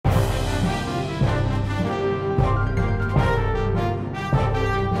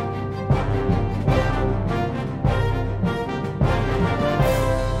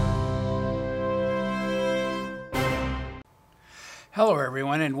Hello,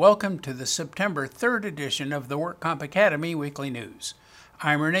 everyone, and welcome to the September 3rd edition of the WorkComp Academy Weekly News.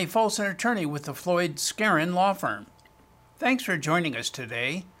 I'm Renee Folson, attorney with the Floyd Skeren Law Firm. Thanks for joining us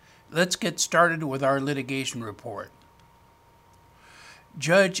today. Let's get started with our litigation report.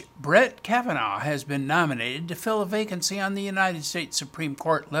 Judge Brett Kavanaugh has been nominated to fill a vacancy on the United States Supreme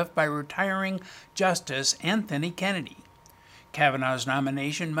Court left by retiring Justice Anthony Kennedy. Kavanaugh's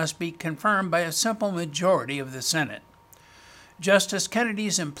nomination must be confirmed by a simple majority of the Senate. Justice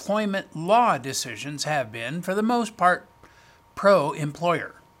Kennedy's employment law decisions have been, for the most part,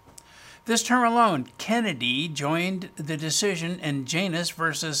 pro-employer. This term alone, Kennedy joined the decision in Janus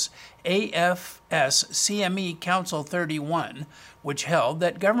versus AFS CME Council 31, which held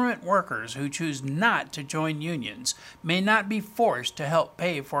that government workers who choose not to join unions may not be forced to help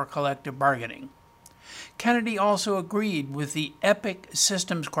pay for collective bargaining. Kennedy also agreed with the Epic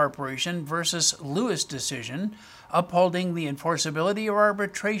Systems Corporation versus Lewis decision, upholding the enforceability of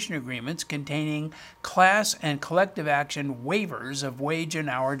arbitration agreements containing class and collective action waivers of wage and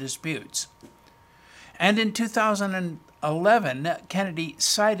hour disputes. And in 2011, Kennedy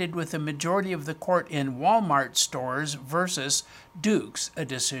sided with the majority of the court in Walmart stores versus Dukes, a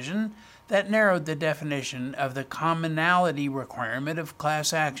decision that narrowed the definition of the commonality requirement of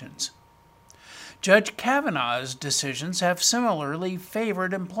class actions. Judge Kavanaugh's decisions have similarly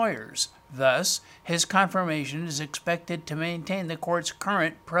favored employers. Thus, his confirmation is expected to maintain the court's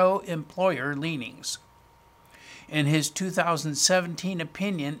current pro-employer leanings. In his 2017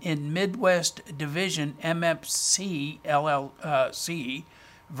 opinion in Midwest Division MFC LLC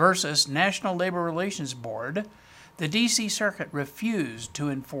versus National Labor Relations Board, the D.C. Circuit refused to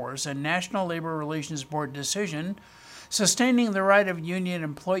enforce a National Labor Relations Board decision sustaining the right of union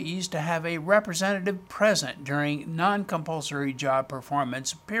employees to have a representative present during non-compulsory job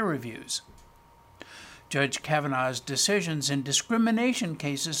performance peer reviews. Judge Kavanaugh's decisions in discrimination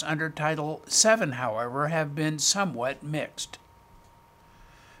cases under Title VII, however, have been somewhat mixed.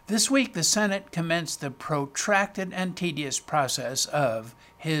 This week, the Senate commenced the protracted and tedious process of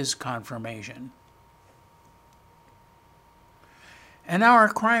his confirmation. And our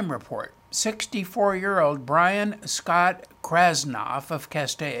crime report. 64-year-old Brian Scott Krasnoff of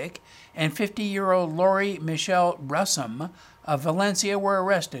Castaic and 50-year-old Lori Michelle Russum of Valencia were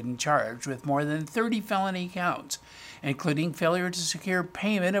arrested and charged with more than 30 felony counts, including failure to secure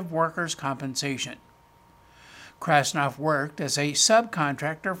payment of workers' compensation. Krasnoff worked as a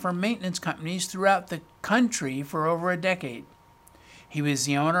subcontractor for maintenance companies throughout the country for over a decade. He was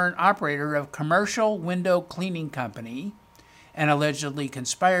the owner and operator of Commercial Window Cleaning Company, and allegedly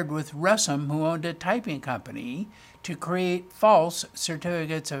conspired with Russum, who owned a typing company, to create false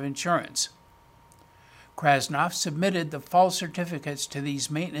certificates of insurance. Krasnoff submitted the false certificates to these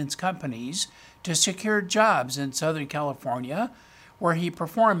maintenance companies to secure jobs in Southern California, where he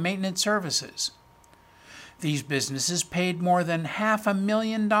performed maintenance services. These businesses paid more than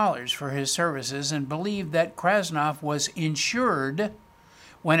 $500,000 for his services and believed that Krasnoff was insured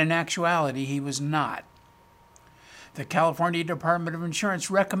when in actuality he was not. The California Department of Insurance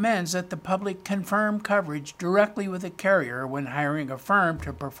recommends that the public confirm coverage directly with a carrier when hiring a firm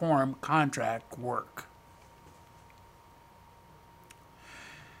to perform contract work.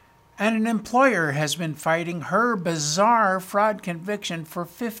 And an employer has been fighting her bizarre fraud conviction for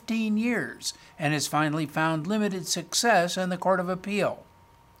 15 years and has finally found limited success in the Court of Appeal.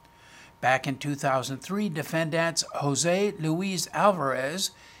 Back in 2003, defendants Jose Luis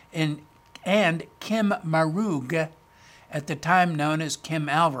Alvarez and Kim Marug, at the time known as Kim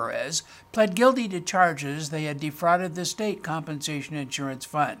Alvarez, pled guilty to charges they had defrauded the State Compensation Insurance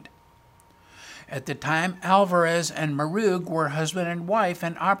Fund. At the time, Alvarez and Marug were husband and wife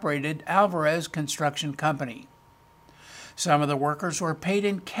and operated Alvarez Construction Company. Some of the workers were paid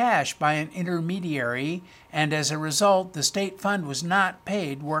in cash by an intermediary, and as a result, the state fund was not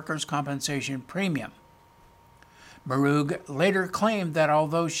paid workers' compensation premium. Marug later claimed that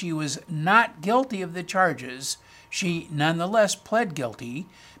although she was not guilty of the charges, she nonetheless pled guilty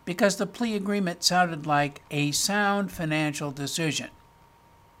because the plea agreement sounded like a sound financial decision.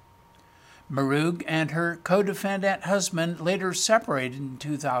 Marug and her co-defendant husband later separated in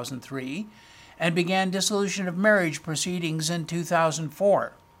 2003 and began dissolution of marriage proceedings in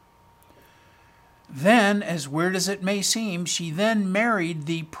 2004. Then, as weird as it may seem, she then married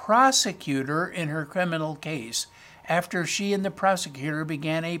the prosecutor in her criminal case after she and the prosecutor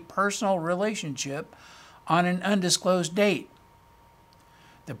began a personal relationship on an undisclosed date.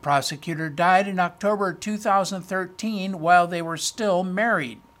 The prosecutor died in October 2013 while they were still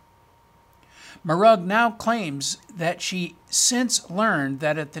married. Marug now claims that she since learned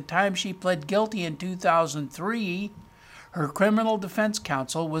that at the time she pled guilty in 2003, Her criminal defense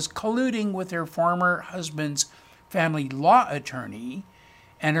counsel was colluding with her former husband's family law attorney,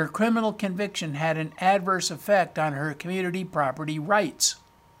 and her criminal conviction had an adverse effect on her community property rights.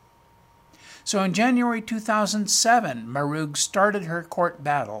 So in January 2007, Mahroug started her court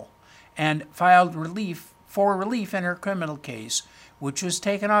battle and filed for relief in her criminal case, which was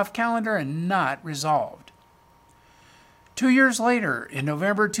taken off calendar and not resolved. 2 years later, in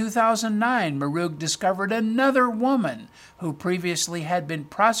November 2009, Mahroug discovered another woman who previously had been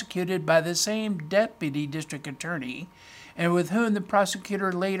prosecuted by the same deputy district attorney and with whom the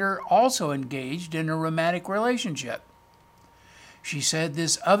prosecutor later also engaged in a romantic relationship. She said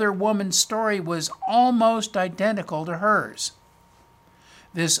this other woman's story was almost identical to hers.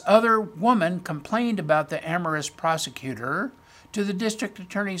 This other woman complained about the amorous prosecutor to the district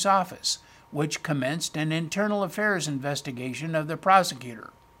attorney's office, which commenced an internal affairs investigation of the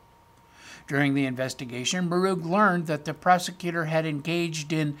prosecutor. During the investigation, Mahroug learned that the prosecutor had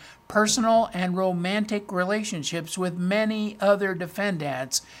engaged in personal and romantic relationships with many other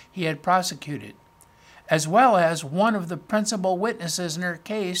defendants he had prosecuted, as well as one of the principal witnesses in her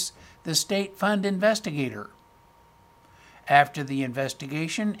case, the state fund investigator. After the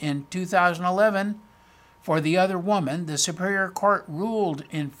investigation in 2011, for the other woman, the Superior Court ruled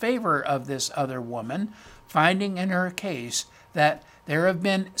in favor of this other woman, finding in her case that there have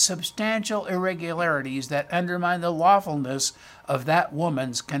been substantial irregularities that undermine the lawfulness of that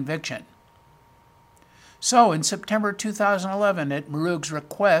woman's conviction. So, in September 2011, at Mahroug's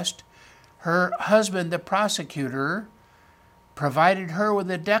request, her husband, the prosecutor, provided her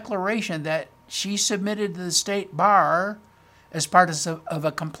with a declaration that she submitted to the state bar as part of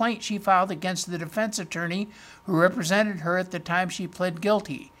a complaint she filed against the defense attorney who represented her at the time she pled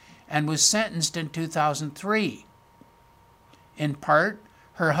guilty and was sentenced in 2003. In part,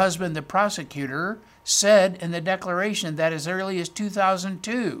 her husband, the prosecutor, said in the declaration that as early as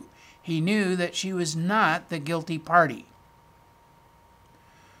 2002, he knew that she was not the guilty party.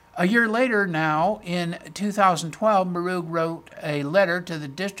 A year later now, in 2012, Mahroug wrote a letter to the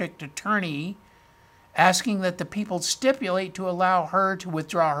district attorney asking that the people stipulate to allow her to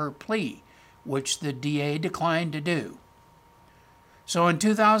withdraw her plea, which the DA declined to do. So in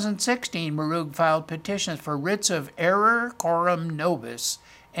 2016, Mahroug filed petitions for writs of error coram nobis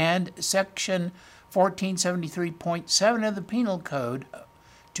and Section 1473.7 of the Penal Code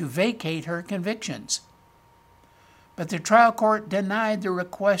to vacate her convictions. But the trial court denied the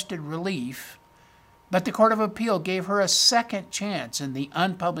requested relief, but the Court of Appeal gave her a second chance in the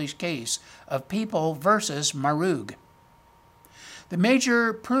unpublished case of People versus Mahroug. The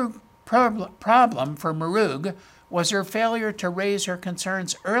major problem for Mahroug was her failure to raise her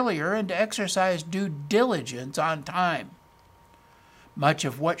concerns earlier and to exercise due diligence on time. Much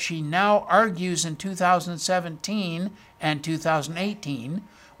of what she now argues in 2017 and 2018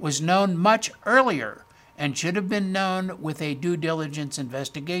 was known much earlier and should have been known with a due diligence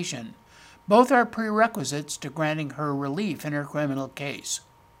investigation. Both are prerequisites to granting her relief in her criminal case.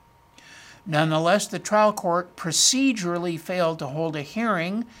 Nonetheless, the trial court procedurally failed to hold a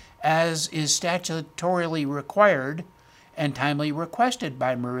hearing as is statutorily required and timely requested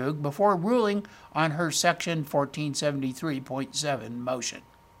by Mahroug before ruling on her Section 1473.7 motion.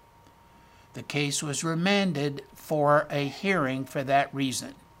 The case was remanded for a hearing for that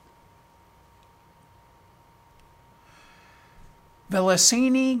reason.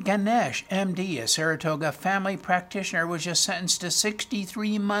 Vilasini Ganesh, MD, a Saratoga family practitioner, was just sentenced to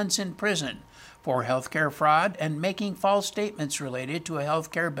 63 months in prison for healthcare fraud and making false statements related to a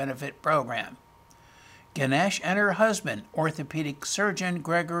healthcare benefit program. Ganesh and her husband, orthopedic surgeon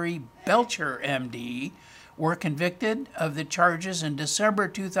Gregory Belcher, MD, were convicted of the charges in December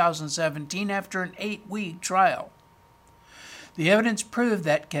 2017 after an 8-week trial. The evidence proved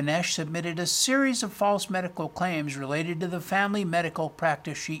that Ganesh submitted a series of false medical claims related to the family medical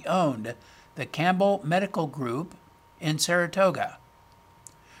practice she owned, the Campbell Medical Group in Saratoga.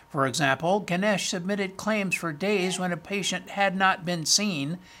 For example, Ganesh submitted claims for days when a patient had not been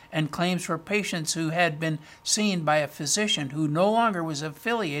seen and claims for patients who had been seen by a physician who no longer was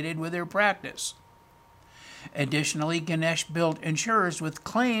affiliated with her practice. Additionally, Ganesh billed insurers with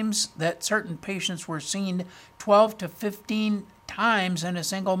claims that certain patients were seen 12 to 15 times in a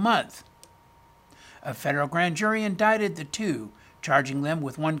single month. A federal grand jury indicted the two, charging them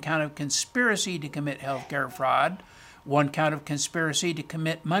with 1 count of conspiracy to commit healthcare fraud, 1 count of conspiracy to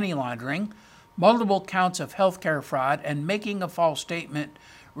commit money laundering, multiple counts of healthcare fraud, and making a false statement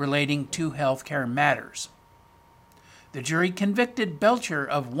relating to healthcare matters. The jury convicted Belcher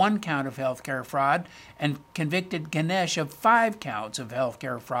of 1 count of healthcare fraud and convicted Ganesh of 5 counts of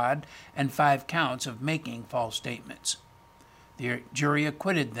healthcare fraud and 5 counts of making false statements. The jury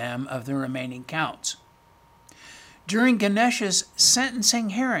acquitted them of the remaining counts. During Ganesh's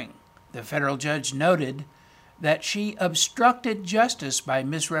sentencing hearing, the federal judge noted that she obstructed justice by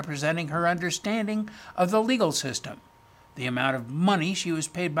misrepresenting her understanding of the legal system, the amount of money she was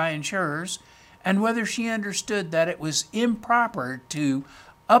paid by insurers, and whether she understood that it was improper to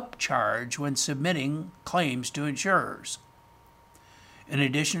upcharge when submitting claims to insurers. In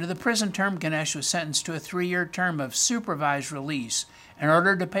addition to the prison term, Ganesh was sentenced to a 3-year term of supervised release and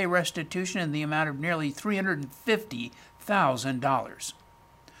ordered to pay restitution in the amount of nearly $350,000.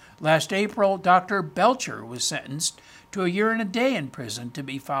 Last April, Dr. Belcher was sentenced to 1 year and a day in prison, to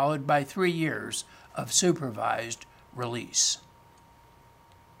be followed by 3 years of supervised release.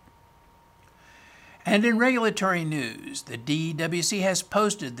 And in regulatory news, the DWC has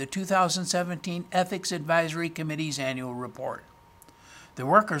posted the 2017 Ethics Advisory Committee's annual report. The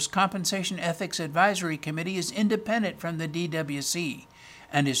Workers' Compensation Ethics Advisory Committee is independent from the DWC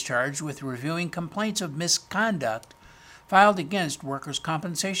and is charged with reviewing complaints of misconduct filed against workers'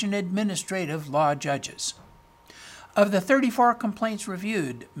 compensation administrative law judges. Of the 34 complaints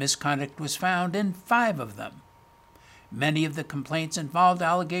reviewed, misconduct was found in 5 of them. Many of the complaints involved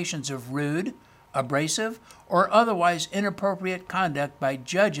allegations of rude, abrasive, or otherwise inappropriate conduct by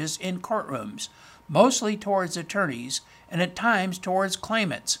judges in courtrooms, mostly towards attorneys and at times towards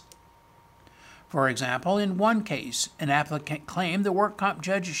claimants. For example, in one case, an applicant claimed the work comp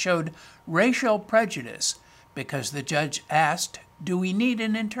judge showed racial prejudice because the judge asked, "Do we need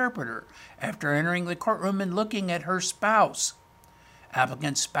an interpreter?" after entering the courtroom and looking at her spouse.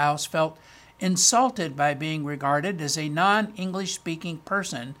 Applicant's spouse felt insulted by being regarded as a non-English speaking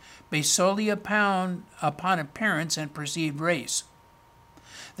person based solely upon appearance and perceived race.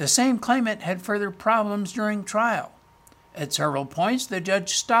 The same claimant had further problems during trial. At several points, the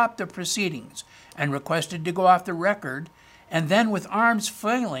judge stopped the proceedings and requested to go off the record, and then, with arms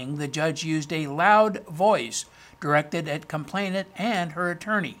flailing, the judge used a loud voice directed at complainant and her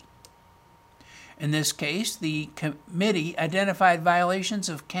attorney. In this case, the committee identified violations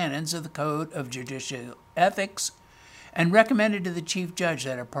of canons of the Code of Judicial Ethics and recommended to the chief judge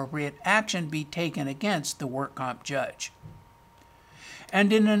that appropriate action be taken against the work comp judge.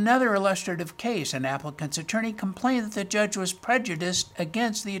 And in another illustrative case, an applicant's attorney complained that the judge was prejudiced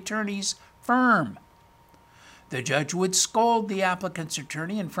against the attorney's firm. The judge would scold the applicant's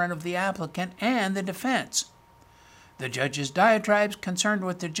attorney in front of the applicant and the defense. The judge's diatribes concerned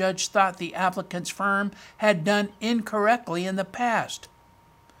what the judge thought the applicant's firm had done incorrectly in the past.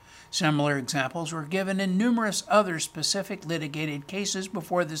 Similar examples were given in numerous other specific litigated cases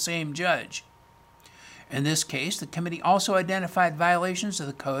before the same judge. In this case, the committee also identified violations of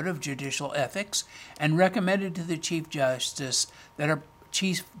the Code of Judicial Ethics and recommended to the chief judge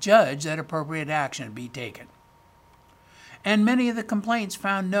that appropriate action be taken. And many of the complaints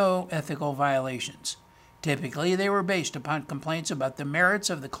found no ethical violations. Typically, they were based upon complaints about the merits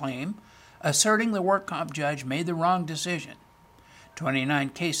of the claim, asserting the work comp judge made the wrong decision. 29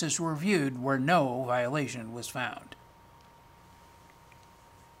 cases were reviewed where no violation was found.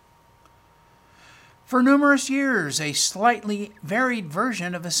 For numerous years, a slightly varied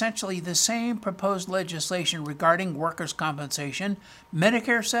version of essentially the same proposed legislation regarding workers' compensation,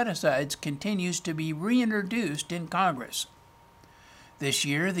 Medicare set-asides, continues to be reintroduced in Congress. This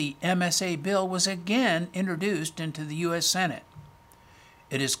year, the MSA bill was again introduced into the U.S. Senate.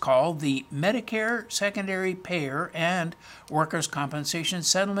 It is called the Medicare Secondary Payer and Workers' Compensation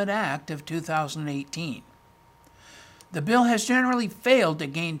Settlement Act of 2018. The bill has generally failed to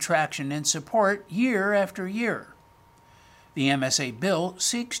gain traction and support year after year. The MSA bill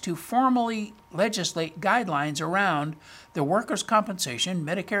seeks to formally legislate guidelines around the workers' compensation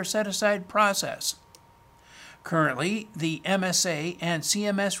Medicare set-aside process. Currently, the MSA and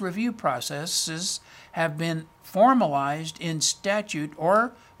CMS review processes have been formalized in statute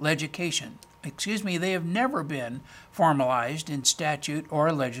or legislation. They have never been formalized in statute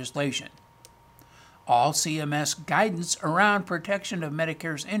or legislation. All CMS guidance around protection of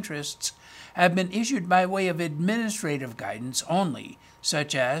Medicare's interests have been issued by way of administrative guidance only,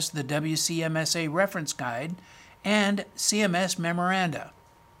 such as the WCMSA Reference Guide and CMS Memoranda.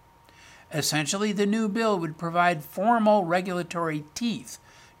 Essentially, the new bill would provide formal regulatory teeth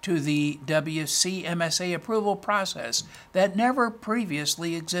to the WCMSA approval process that never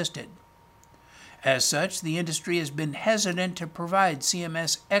previously existed. As such, the industry has been hesitant to provide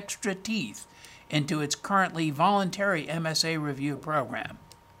CMS extra teeth into its currently voluntary MSA review program.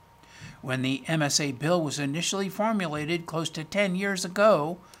 When the MSA bill was initially formulated close to 10 years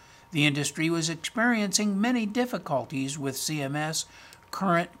ago, the industry was experiencing many difficulties with CMS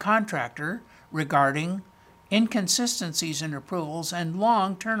current contractor regarding inconsistencies in approvals, and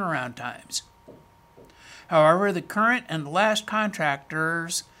long turnaround times. However, the current and last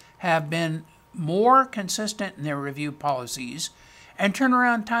contractors have been more consistent in their review policies, and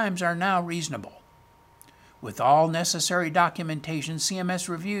turnaround times are now reasonable. With all necessary documentation, CMS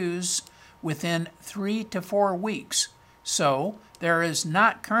reviews within 3 to 4 weeks, so there is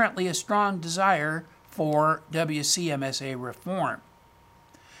not currently a strong desire for WCMSA reform.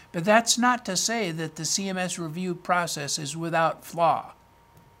 But that's not to say that the CMS review process is without flaw.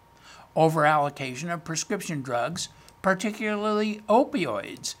 Overallocation of prescription drugs, particularly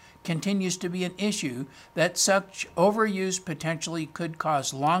opioids, continues to be an issue that such overuse potentially could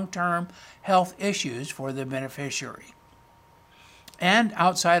cause long-term health issues for the beneficiary. And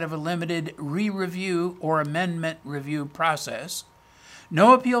outside of a limited re-review or amendment review process,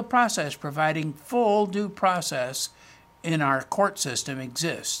 no appeal process providing full due process in our court system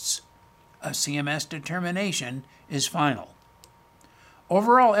exists. A CMS determination is final.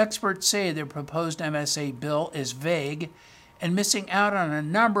 Overall, experts say the proposed MSA bill is vague and missing out on a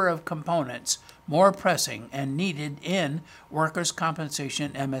number of components more pressing and needed in workers'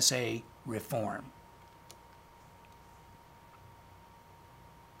 compensation MSA reform.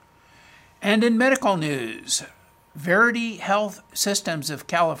 And in medical news, Verity Health Systems of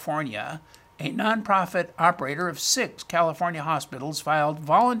California, a nonprofit operator of 6 California hospitals, filed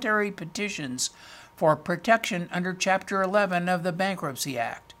voluntary petitions for protection under Chapter 11 of the Bankruptcy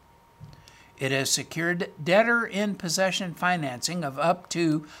Act. It has secured debtor-in-possession financing of up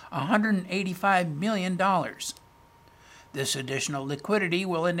to $185 million. This additional liquidity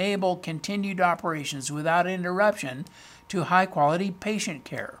will enable continued operations without interruption to high-quality patient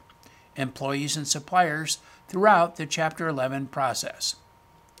care, employees, and suppliers throughout the Chapter 11 process.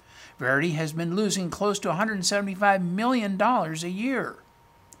 Verity has been losing close to $175 million a year.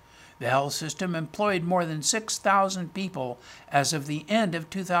 The health system employed more than 6,000 people as of the end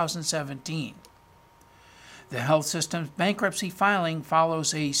of 2017. The health system's bankruptcy filing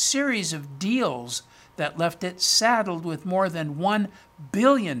follows a series of deals that left it saddled with more than $1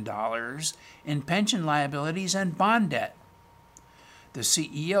 billion in pension liabilities and bond debt. The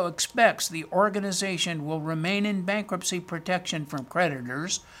CEO expects the organization will remain in bankruptcy protection from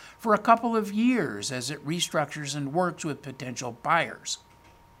creditors for a couple of years as it restructures and works with potential buyers.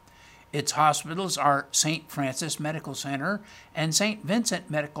 Its hospitals are St. Francis Medical Center and St. Vincent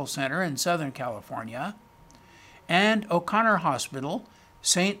Medical Center in Southern California, and O'Connor Hospital,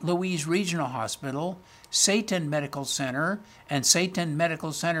 St. Louis Regional Hospital, Satan Medical Center, and Satan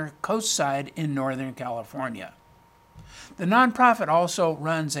Medical Center Coastside in Northern California. The nonprofit also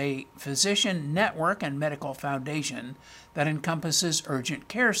runs a physician network and medical foundation that encompasses urgent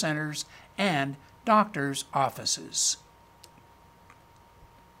care centers and doctors' offices.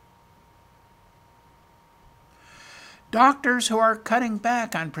 Doctors who are cutting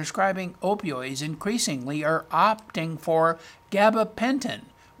back on prescribing opioids increasingly are opting for gabapentin,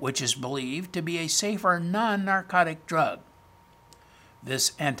 which is believed to be a safer non-narcotic drug.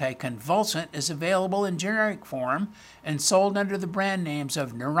 This anticonvulsant is available in generic form and sold under the brand names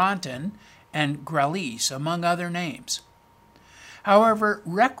of Neurontin and Gralise, among other names. However,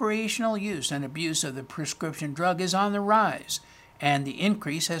 recreational use and abuse of the prescription drug is on the rise, and the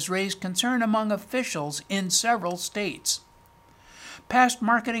increase has raised concern among officials in several states. Past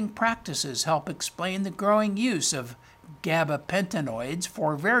marketing practices help explain the growing use of gabapentinoids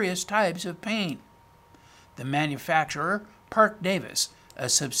for various types of pain. The manufacturer, Parke-Davis, a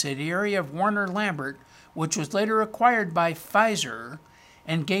subsidiary of Warner Lambert, which was later acquired by Pfizer,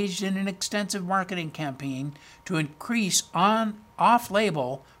 engaged in an extensive marketing campaign to increase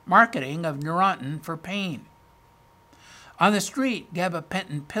off-label marketing of Neurontin for pain. On the street,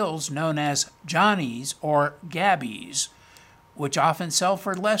 gabapentin pills known as Johnnies or Gabbies, which often sell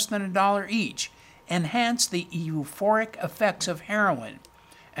for less than $1 each, enhance the euphoric effects of heroin,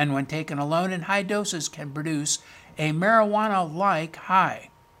 and when taken alone in high doses can produce a marijuana-like high.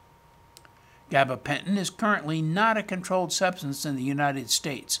 Gabapentin is currently not a controlled substance in the United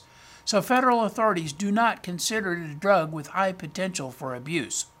States, so federal authorities do not consider it a drug with high potential for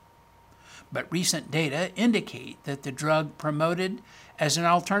abuse. But recent data indicate that the drug promoted as an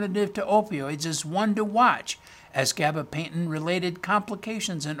alternative to opioids is one to watch, as gabapentin-related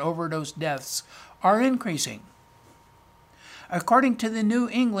complications and overdose deaths are increasing. According to the New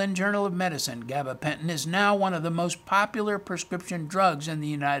England Journal of Medicine, gabapentin is now one of the most popular prescription drugs in the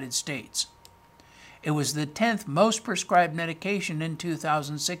United States. It was the 10th most prescribed medication in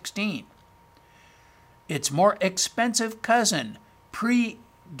 2016. Its more expensive cousin,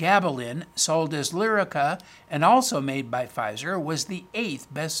 pregabalin, sold as Lyrica and also made by Pfizer, was the 8th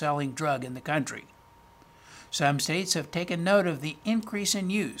best-selling drug in the country. Some states have taken note of the increase in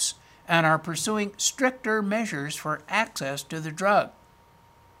use and are pursuing stricter measures for access to the drug.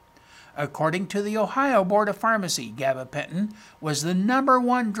 According to the Ohio Board of Pharmacy, gabapentin was the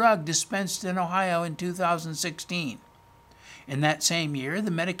 #1 drug dispensed in Ohio in 2016. In that same year,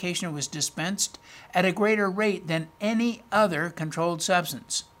 the medication was dispensed at a greater rate than any other controlled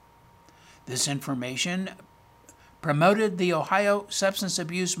substance. This information promoted the Ohio Substance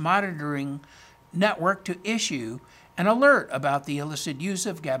Abuse Monitoring Network to issue an alert about the illicit use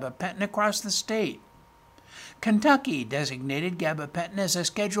of gabapentin across the state. Kentucky designated gabapentin as a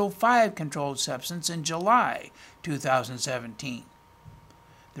Schedule V controlled substance in July 2017.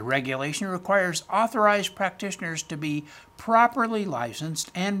 The regulation requires authorized practitioners to be properly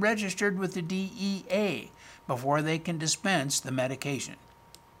licensed and registered with the DEA before they can dispense the medication.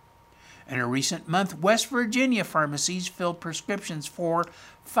 In a recent month, West Virginia pharmacies filled prescriptions for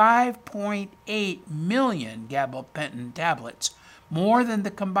 5.8 million gabapentin tablets, more than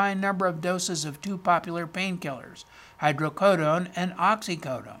the combined number of doses of two popular painkillers, hydrocodone and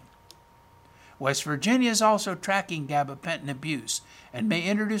oxycodone. West Virginia is also tracking gabapentin abuse and may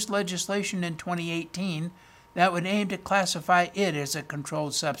introduce legislation in 2018 that would aim to classify it as a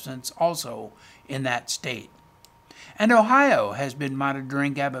controlled substance also in that state. And Ohio has been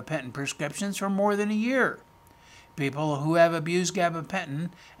monitoring gabapentin prescriptions for more than a year. People who have abused gabapentin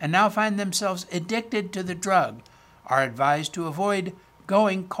and now find themselves addicted to the drug are advised to avoid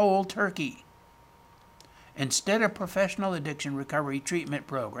going cold turkey. Instead, a professional addiction recovery treatment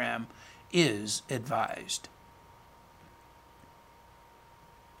program is advised.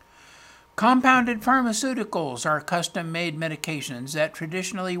 Compounded pharmaceuticals are custom-made medications that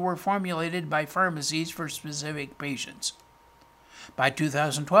traditionally were formulated by pharmacies for specific patients. By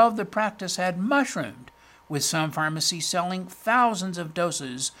 2012, the practice had mushroomed, with some pharmacies selling thousands of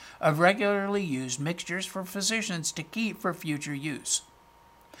doses of regularly used mixtures for physicians to keep for future use.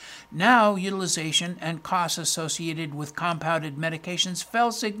 Now, utilization and costs associated with compounded medications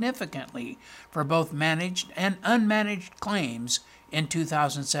fell significantly for both managed and unmanaged claims in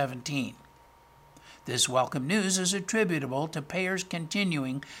 2017. This welcome news is attributable to payers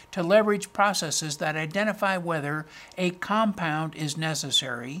continuing to leverage processes that identify whether a compound is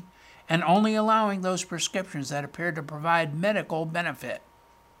necessary and only allowing those prescriptions that appear to provide medical benefit.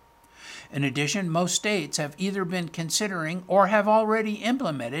 In addition, most states have either been considering or have already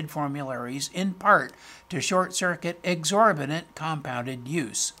implemented formularies in part to short-circuit exorbitant compounded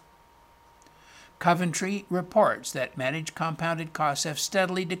use. Coventry reports that managed compounded costs have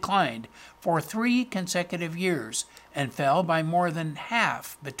steadily declined for 3 consecutive years and fell by more than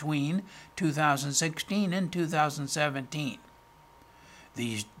half between 2016 and 2017.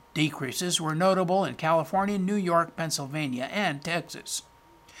 These decreases were notable in California, New York, Pennsylvania, and Texas.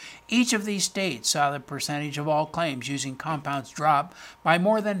 Each of these states saw the percentage of all claims using compounds drop by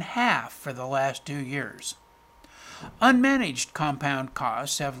more than half for the last 2 years. Unmanaged compound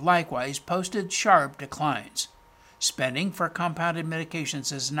costs have likewise posted sharp declines. Spending for compounded medications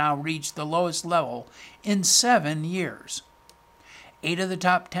has now reached the lowest level in 7 years. 8 of the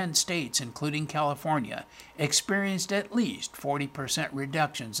top 10 states, including California, experienced at least 40%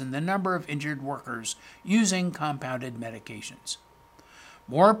 reductions in the number of injured workers using compounded medications.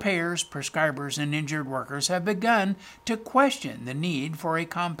 More payers, prescribers, and injured workers have begun to question the need for a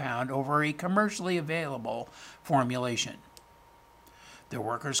compound over a commercially available formulation. The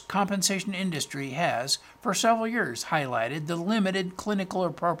workers' compensation industry has, for several years, highlighted the limited clinical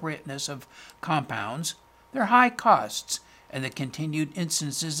appropriateness of compounds, their high costs, and the continued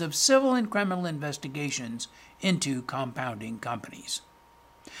instances of civil and criminal investigations into compounding companies.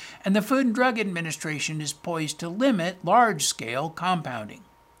 And the Food and Drug Administration is poised to limit large-scale compounding.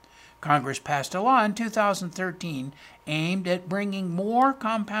 Congress passed a law in 2013 aimed at bringing more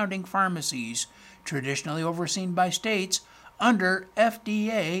compounding pharmacies, traditionally overseen by states, under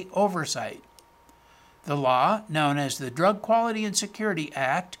FDA oversight. The law, known as the Drug Quality and Security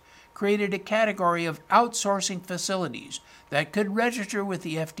Act, created a category of outsourcing facilities that could register with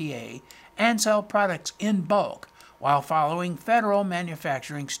the FDA and sell products in bulk while following federal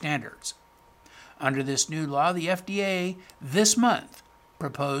manufacturing standards. Under this new law, the FDA this month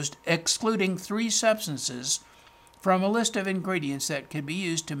proposed excluding 3 substances from a list of ingredients that could be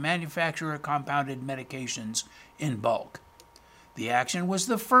used to manufacture compounded medications in bulk. The action was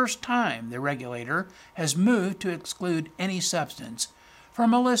the first time the regulator has moved to exclude any substance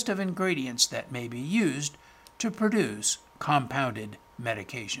from a list of ingredients that may be used to produce compounded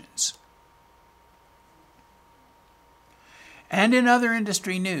medications. And in other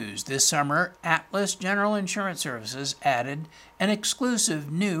industry news, this summer, Atlas General Insurance Services added an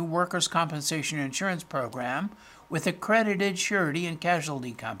exclusive new workers' compensation insurance program with Accredited Surety and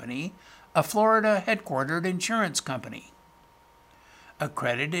Casualty Company, a Florida-headquartered insurance company.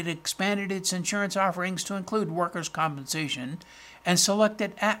 Accredited expanded its insurance offerings to include workers' compensation and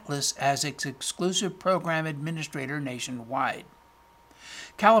selected Atlas as its exclusive program administrator nationwide.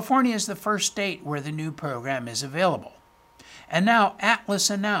 California is the first state where the new program is available. And now Atlas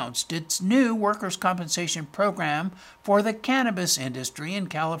announced its new workers' compensation program for the cannabis industry in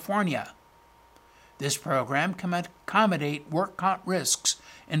California. This program can accommodate work comp risks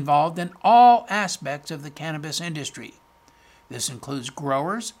involved in all aspects of the cannabis industry. This includes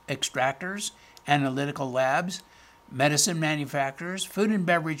growers, extractors, analytical labs, medicine manufacturers, food and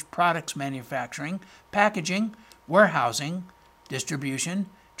beverage products manufacturing, packaging, warehousing, distribution,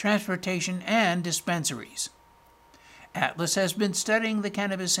 transportation, and dispensaries. Atlas has been studying the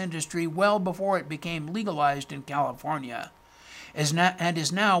cannabis industry well before it became legalized in California, and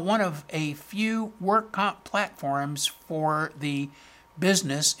is now one of a few work comp platforms for the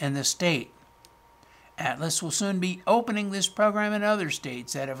business in the state. Atlas will soon be opening this program in other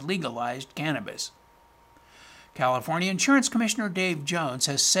states that have legalized cannabis. California Insurance Commissioner Dave Jones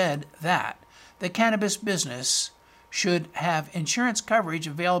has said that the cannabis business should have insurance coverage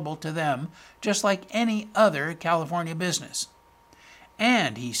available to them just like any other California business.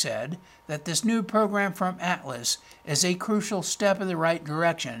 And he said that this new program from Atlas is a crucial step in the right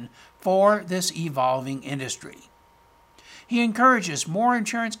direction for this evolving industry. He encourages more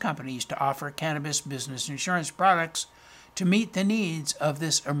insurance companies to offer cannabis business insurance products to meet the needs of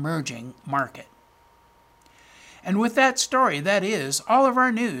this emerging market. And with that story, that is all of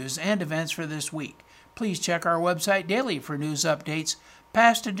our news and events for this week. Please check our website daily for news updates,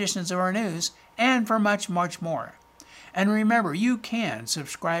 past editions of our news, and for much, much more. And remember, you can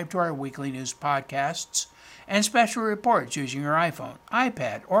subscribe to our weekly news podcasts and special reports using your iPhone,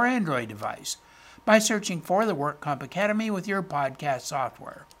 iPad, or Android device by searching for the Work Comp Academy with your podcast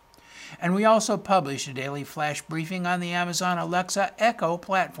software. And we also publish a daily flash briefing on the Amazon Alexa Echo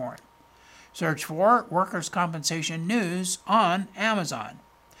platform. Search for Workers' Compensation News on Amazon.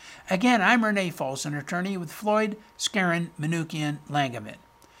 Again, I'm Renee Folsom, attorney with Floyd, Skeren, Manukian, Langevin.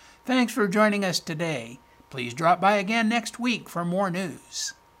 Thanks for joining us today. Please drop by again next week for more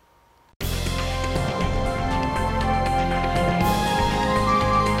news.